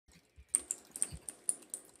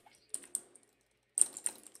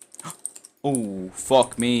Oh,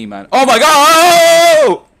 fuck me, man. Oh my god!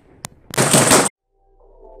 Oh!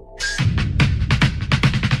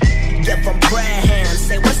 Give them brand,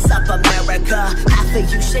 say what's up, America. Half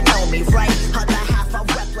of you should know me, right? Other half a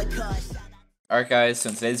replica. Alright guys, so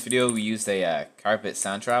in today's video we used a carpet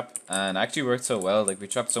sand trap, and it actually worked so well. Like, we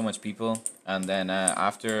trapped so much people, and then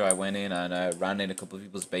after I went in and ran in a couple of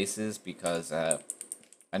people's bases because I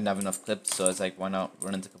didn't have enough clips, so I was like, why not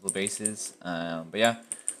run into a couple of bases. But yeah,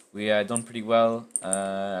 we done pretty well.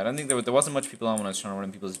 I don't think there wasn't much people on when I was trying to run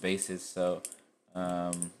in people's bases, so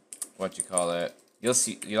what you call it,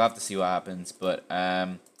 you'll have to see what happens. But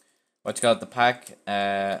what you call it, the pack,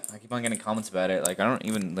 I keep on getting comments about it. Like, I don't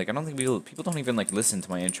think people don't even like listen to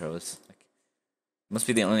my intros. Like, it must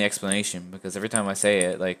be the only explanation, because every time I say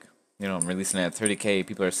it, like, you know, I'm releasing it at 30k,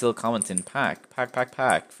 people are still commenting pack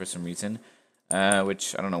for some reason,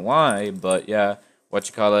 which I don't know why. But yeah, what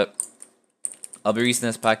you call it, I'll be releasing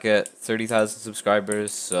this pack at 30,000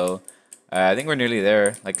 subscribers, so I think we're nearly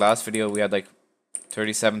there. Like, last video we had like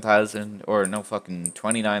 37,000, or no, fucking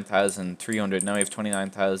 29,300. Now we have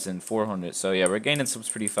 29,400. So yeah, we're gaining subs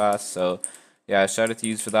pretty fast. So yeah, shout out to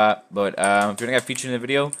you for that. But if you want to get featured in the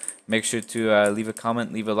video, make sure to leave a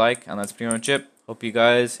comment, leave a like, and that's pretty much it. Hope you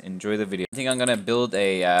guys enjoy the video. I think I'm gonna build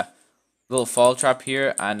a little fall trap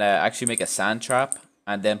here, and actually make a sand trap,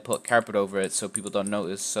 and then put carpet over it so people don't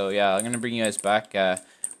notice. So yeah, I'm gonna bring you guys back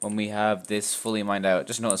when we have this fully mined out.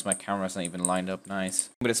 Just notice my camera's not even lined up nice.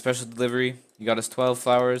 With a special delivery, you got us 12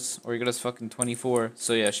 flowers, or you got us fucking 24.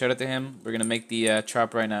 So yeah, shout out to him. We're gonna make the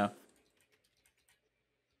trap right now.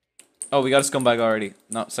 Oh, we got a scumbag already.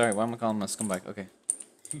 No, sorry, why am I calling him a scumbag? Okay.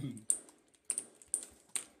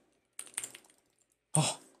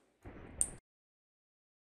 Oh.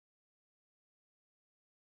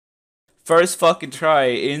 First fucking try,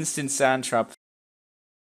 instant sand trap.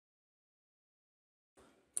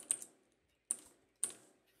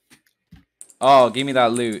 Oh, give me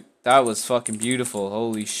that loot. That was fucking beautiful.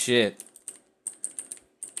 Holy shit.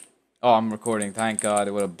 Oh, I'm recording. Thank God.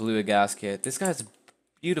 It would have blew a gasket. This guy's a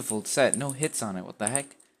beautiful set. No hits on it. What the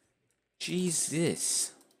heck?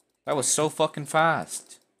 Jesus. That was so fucking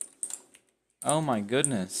fast. Oh my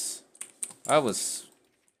goodness. That was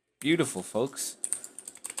beautiful, folks.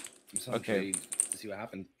 I'm so Okay. intrigued to see what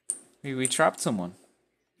happened. We trapped someone.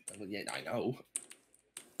 Well, yeah, I know.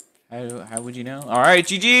 How would you know? Alright,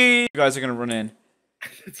 GG! You guys are gonna run in.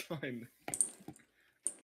 It's fine.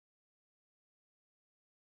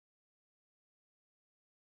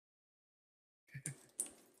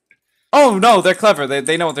 Oh no, they're clever.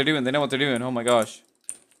 They know what they're doing. They know what they're doing. Oh my gosh.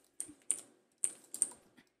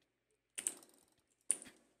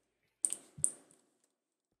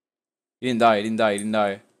 He didn't die. He didn't die. He didn't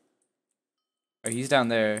die. Oh, he's down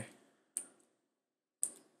there.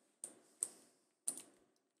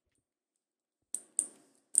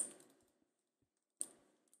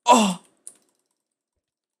 Oh!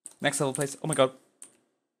 Next level place. Oh my god.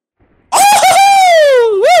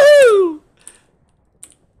 Oh! Woohoo!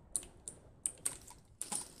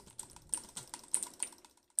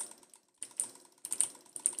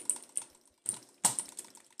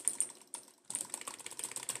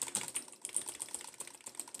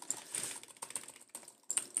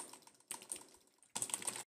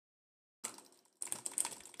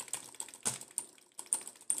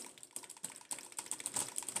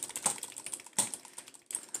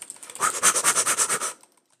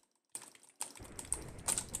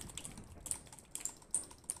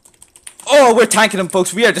 Oh, we're tanking him,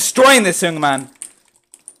 folks. We are destroying this young man.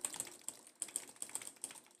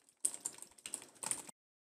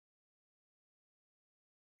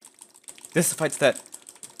 This is the fight stat.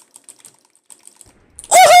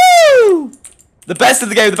 Woohoo! The best of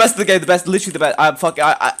the game, the best of the game, the best, literally the best.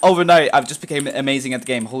 Overnight, I've just became amazing at the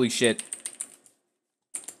game. Holy shit.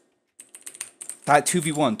 That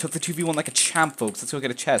 2v1. Took the 2v1 like a champ, folks. Let's go get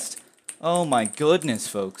a chest. Oh my goodness,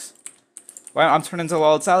 folks. Wow, I'm turning into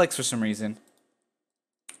Lawless Alex for some reason.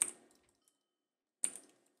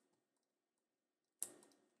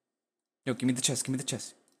 Yo, give me the chest, give me the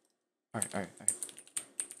chest. Alright.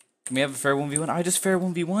 Can we have a fair 1v1? I just fair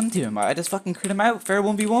 1v1 to him. I just fucking crit him out. Fair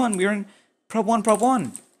 1v1. We were in Prop 1, Prop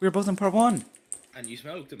 1. We were both in Prop 1. And you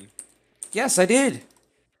smoked him. Yes, I did.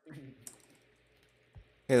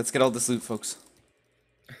 Okay, let's get all this loot, folks.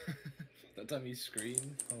 That time you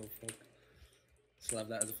screamed. Oh, fuck. Still have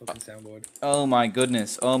that as a fucking soundboard. Oh my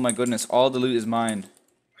goodness. Oh my goodness. All the loot is mine.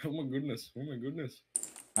 Oh my goodness. Oh my goodness.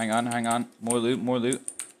 Hang on. More loot, more loot.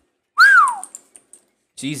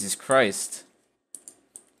 Jesus Christ.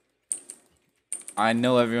 I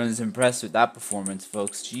know everyone's impressed with that performance,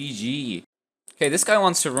 folks. GG. Okay, this guy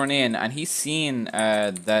wants to run in, and he's seen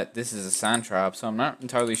that this is a sand trap, so I'm not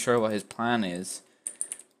entirely sure what his plan is.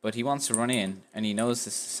 But he wants to run in, and he knows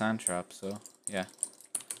this is a sand trap, so yeah.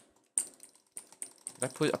 I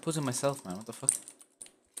put it myself, man. What the fuck?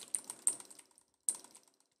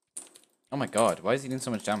 Oh my god, why is he doing so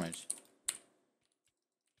much damage?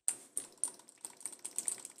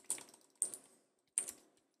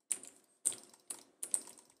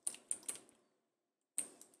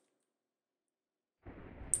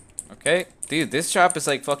 Okay, dude, this trap is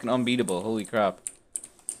like fucking unbeatable. Holy crap.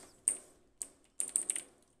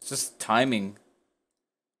 It's just timing.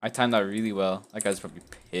 I timed that really well. That guy's probably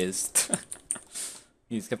pissed.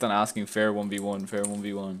 He's kept on asking fair 1v1, fair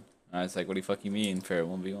 1v1. And I was like, what do you fucking mean, fair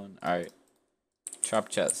 1v1? Alright. Trap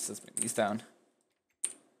chest. Let's bring these down.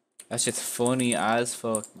 That shit's funny as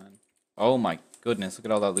fuck, man. Oh my goodness. Look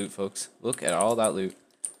at all that loot, folks. Look at all that loot.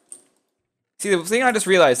 See, the thing I just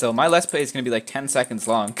realized, though, my Let's Play is going to be like 10 seconds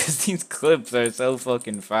long, because these clips are so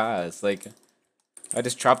fucking fast. Like, I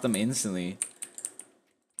just trap them instantly.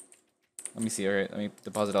 Let me see, alright, let me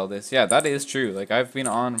deposit all this. Yeah, that is true. Like, I've been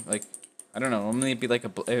on, like, I don't know, normally it'd be like,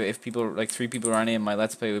 if people, like, 3 people ran in, my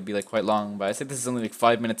Let's Play would be, like, quite long. But I said this is only, like,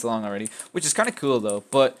 5 minutes long already, which is kind of cool, though.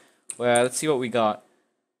 But, well, let's see what we got.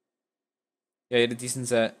 Yeah, he had a decent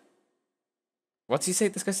set. What's he say?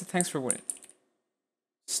 This guy said thanks for winning.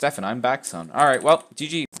 Stefan, I'm back, son. Alright, well,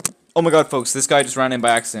 GG. Oh my god, folks, this guy just ran in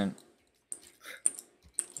by accident.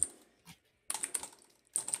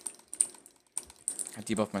 I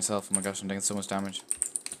debuffed myself. Oh my gosh, I'm taking so much damage.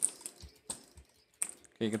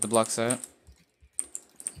 Okay, get the blocks out.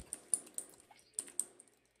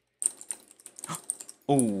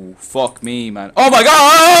 Oh, fuck me, man. Oh my god!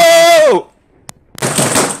 Oh!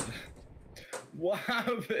 What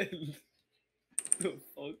happened? The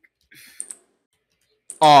fuck?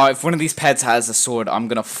 Oh, if one of these pets has a sword, I'm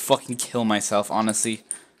gonna fucking kill myself, honestly.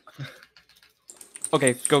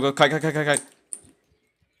 Okay, go, kite.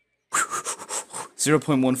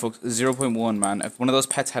 0.1, folks. 0.1, man. If one of those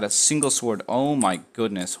pets had a single sword, oh my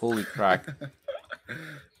goodness. Holy crack.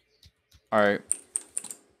 Alright.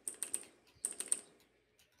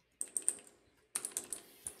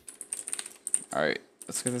 Alright,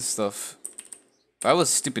 let's get this stuff. That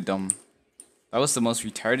was stupid dumb. That was the most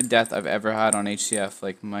retarded death I've ever had on HCF,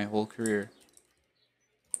 like, my whole career.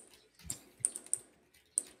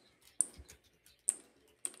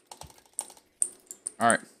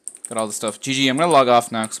 Alright, got all the stuff. GG, I'm gonna log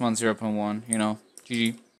off now because I'm on 0.1, you know.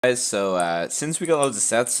 GG. Guys, so, since we got loads of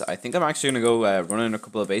sets, I think I'm actually gonna go run in a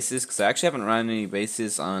couple of bases, because I actually haven't run any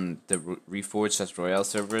bases on the Reforged / Royale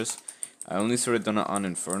servers. I only sort of done it on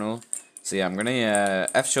Infernal. So yeah, I'm gonna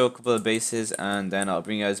F-show a couple of bases, and then I'll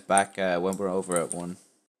bring you guys back when we're over at 1.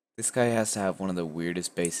 This guy has to have one of the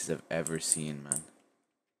weirdest bases I've ever seen, man.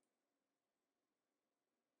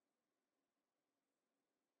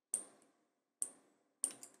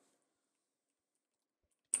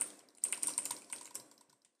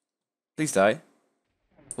 Please die.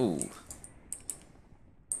 Ooh.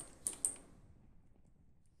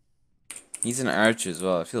 He's an archer as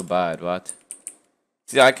well. I feel bad, what?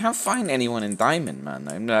 See, I can't find anyone in diamond, man.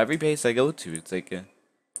 I mean, every base I go to, it's like,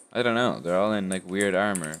 I don't know. They're all in, like, weird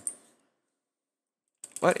armor.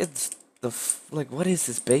 What is like, what is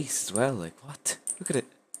this base as well? Like, what? Look at it.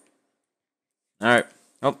 Alright.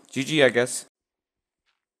 Oh, GG, I guess.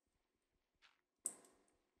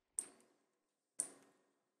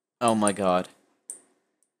 Oh my god.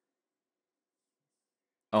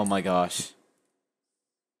 Oh my gosh.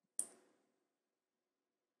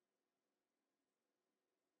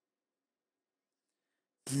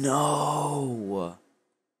 No!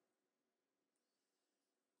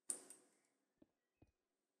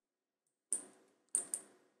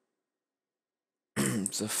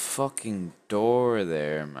 There's a fucking door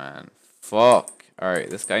there, man. Fuck. Alright,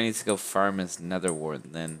 this guy needs to go farm his nether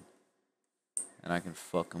wart then. And I can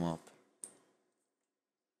fuck him up.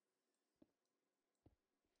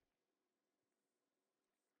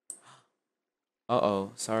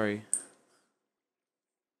 Uh-oh, sorry.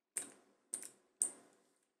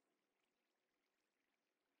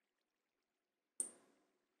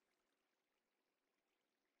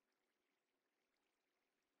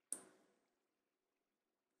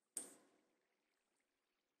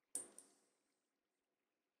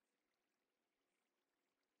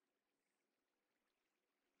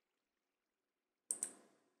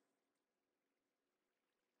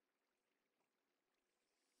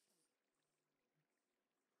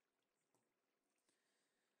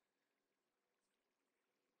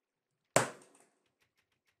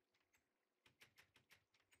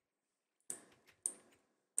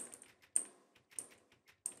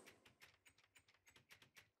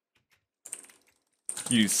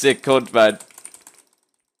 You sick cunt, man.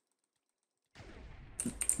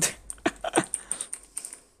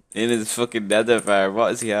 In his fucking nether farm. What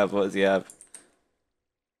does he have? What does he have?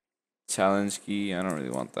 Challenge key. I don't really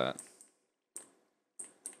want that.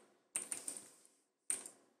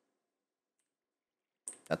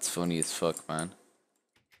 That's funny as fuck, man.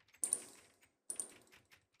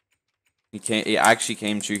 He actually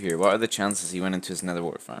came through here. What are the chances he went into his nether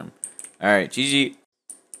wart farm? Alright, GG.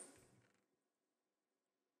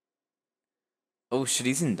 Oh shit,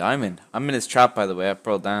 he's in diamond. I'm in his trap, by the way. I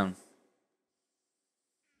pearled down.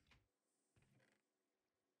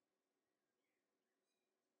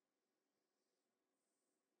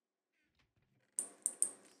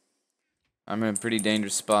 I'm in a pretty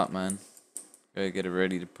dangerous spot, man. Gotta get it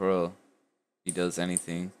ready to pearl. If he does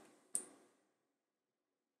anything.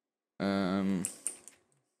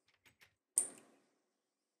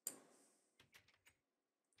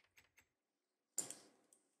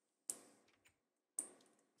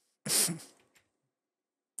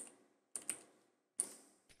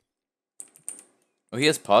 Oh, he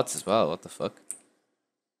has pots as well. What the fuck?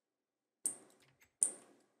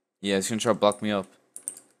 Yeah, he's gonna try to block me up.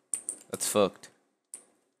 That's fucked.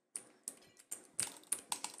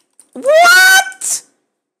 What?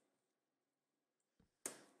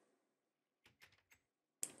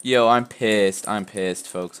 Yo, I'm pissed. I'm pissed,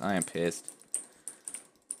 folks. I am pissed.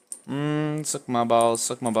 Suck my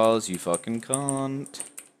balls, you fucking cunt.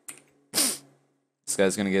 This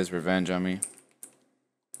guy's gonna get his revenge on me.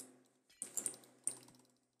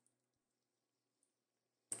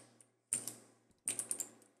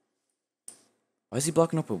 Why is he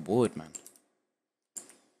blocking up with wood, man?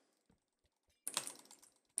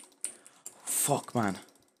 Fuck, man.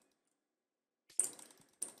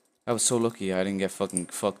 I was so lucky I didn't get fucking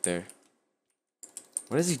fucked there.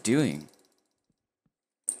 What is he doing?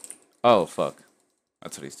 Oh, fuck.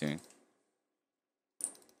 That's what he's doing.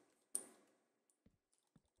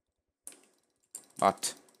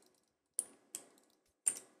 What?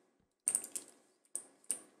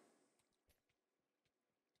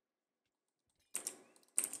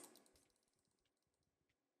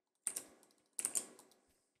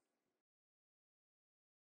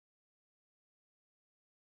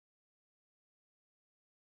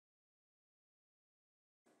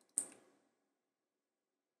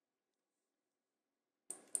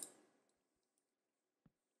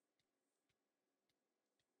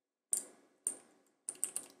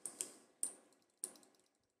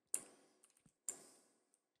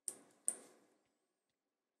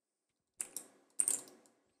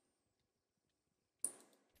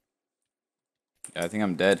 Yeah, I think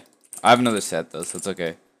I'm dead. I have another set though, so it's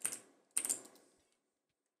okay.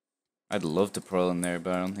 I'd love to pearl in there,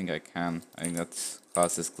 but I don't think I can. I think that's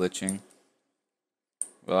classed as glitching.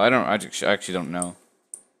 Well, I actually don't know.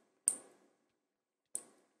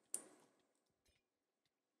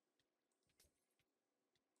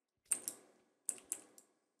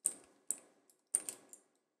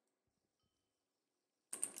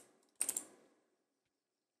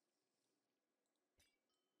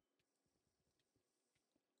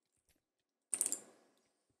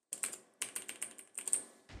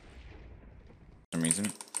 For some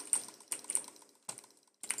reason.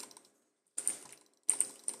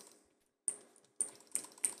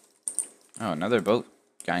 Oh, another boat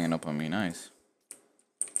ganging up on me. Nice.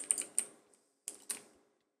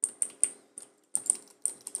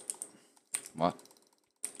 What?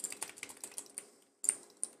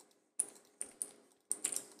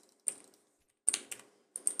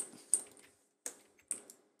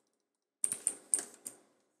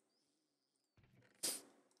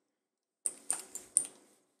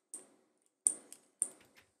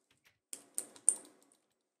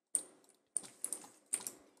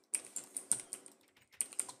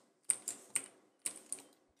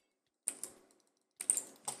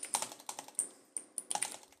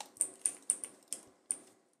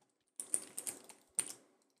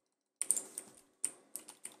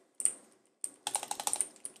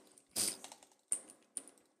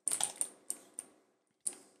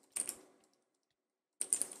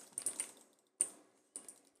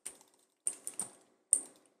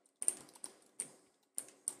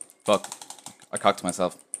 Fuck. I cocked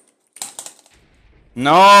myself.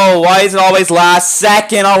 No! Why is it always last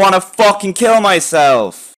second? I want to fucking kill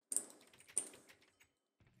myself!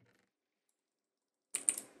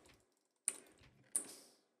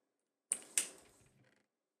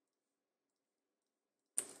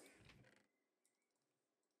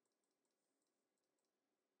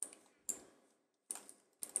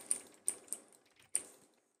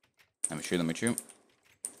 Let me shoot.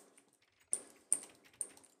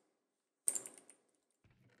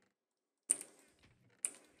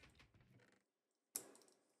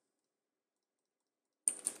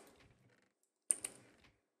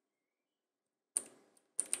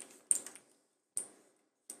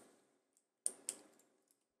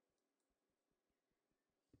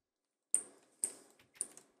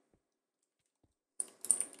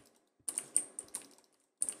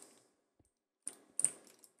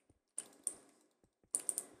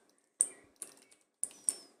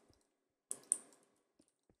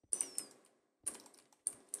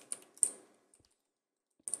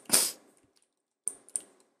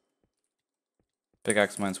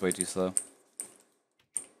 Pickaxe mine's way too slow.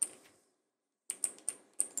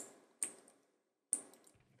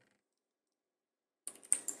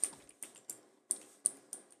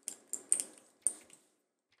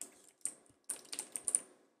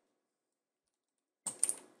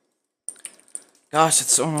 Gosh,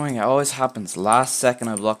 it's so annoying. It always happens. Last second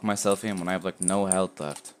I block myself in when I have like no health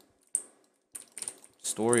left.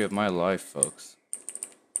 Story of my life, folks.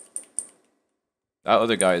 That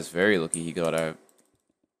other guy is very lucky he got out.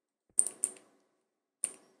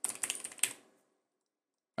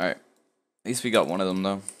 Alright. At least we got one of them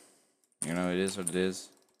though. You know, it is what it is.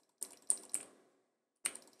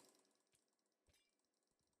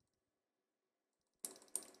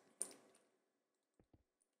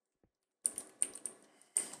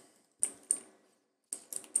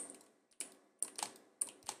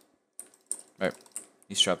 Alright.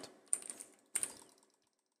 He's trapped.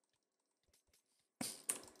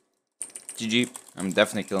 GG. I'm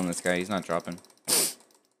definitely killing this guy. He's not dropping.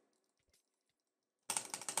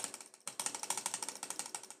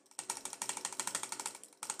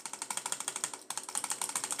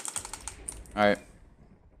 Alright.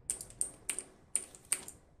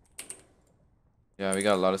 Yeah, we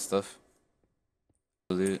got a lot of stuff.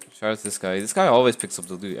 Loot. Shout out to this guy. This guy always picks up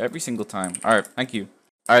the loot every single time. Alright, thank you.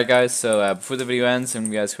 Alright guys, so before the video ends, I'm gonna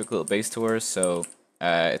give you guys a quick little base tour. So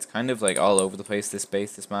it's kind of like all over the place,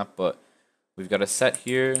 this map, but we've got a set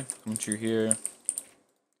here, come through here.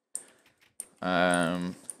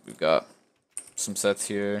 We've got some sets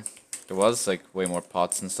here. There was like way more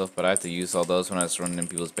pots and stuff, but I had to use all those when I was running in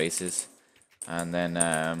people's bases. And then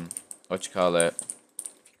what you call it?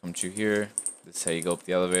 Come through here. This is how you go up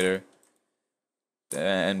the elevator.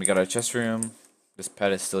 Then we got our chest room. This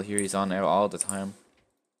pet is still here. He's on there all the time.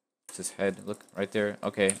 It's his head. Look right there.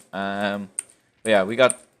 Okay. But yeah, we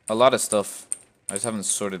got a lot of stuff. I just haven't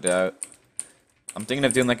sorted it out. I'm thinking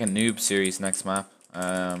of doing like a noob series next map.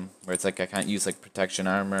 Where it's like I can't use like protection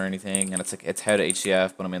armor or anything, and it's like it's head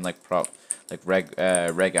HCF, but I'm in like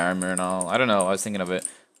reg armor and all. I don't know. I was thinking of it,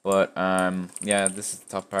 but yeah, this is the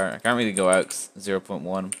top part. I can't really go out 'cause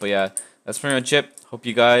 0.1, but yeah, that's pretty much it. Hope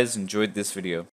you guys enjoyed this video.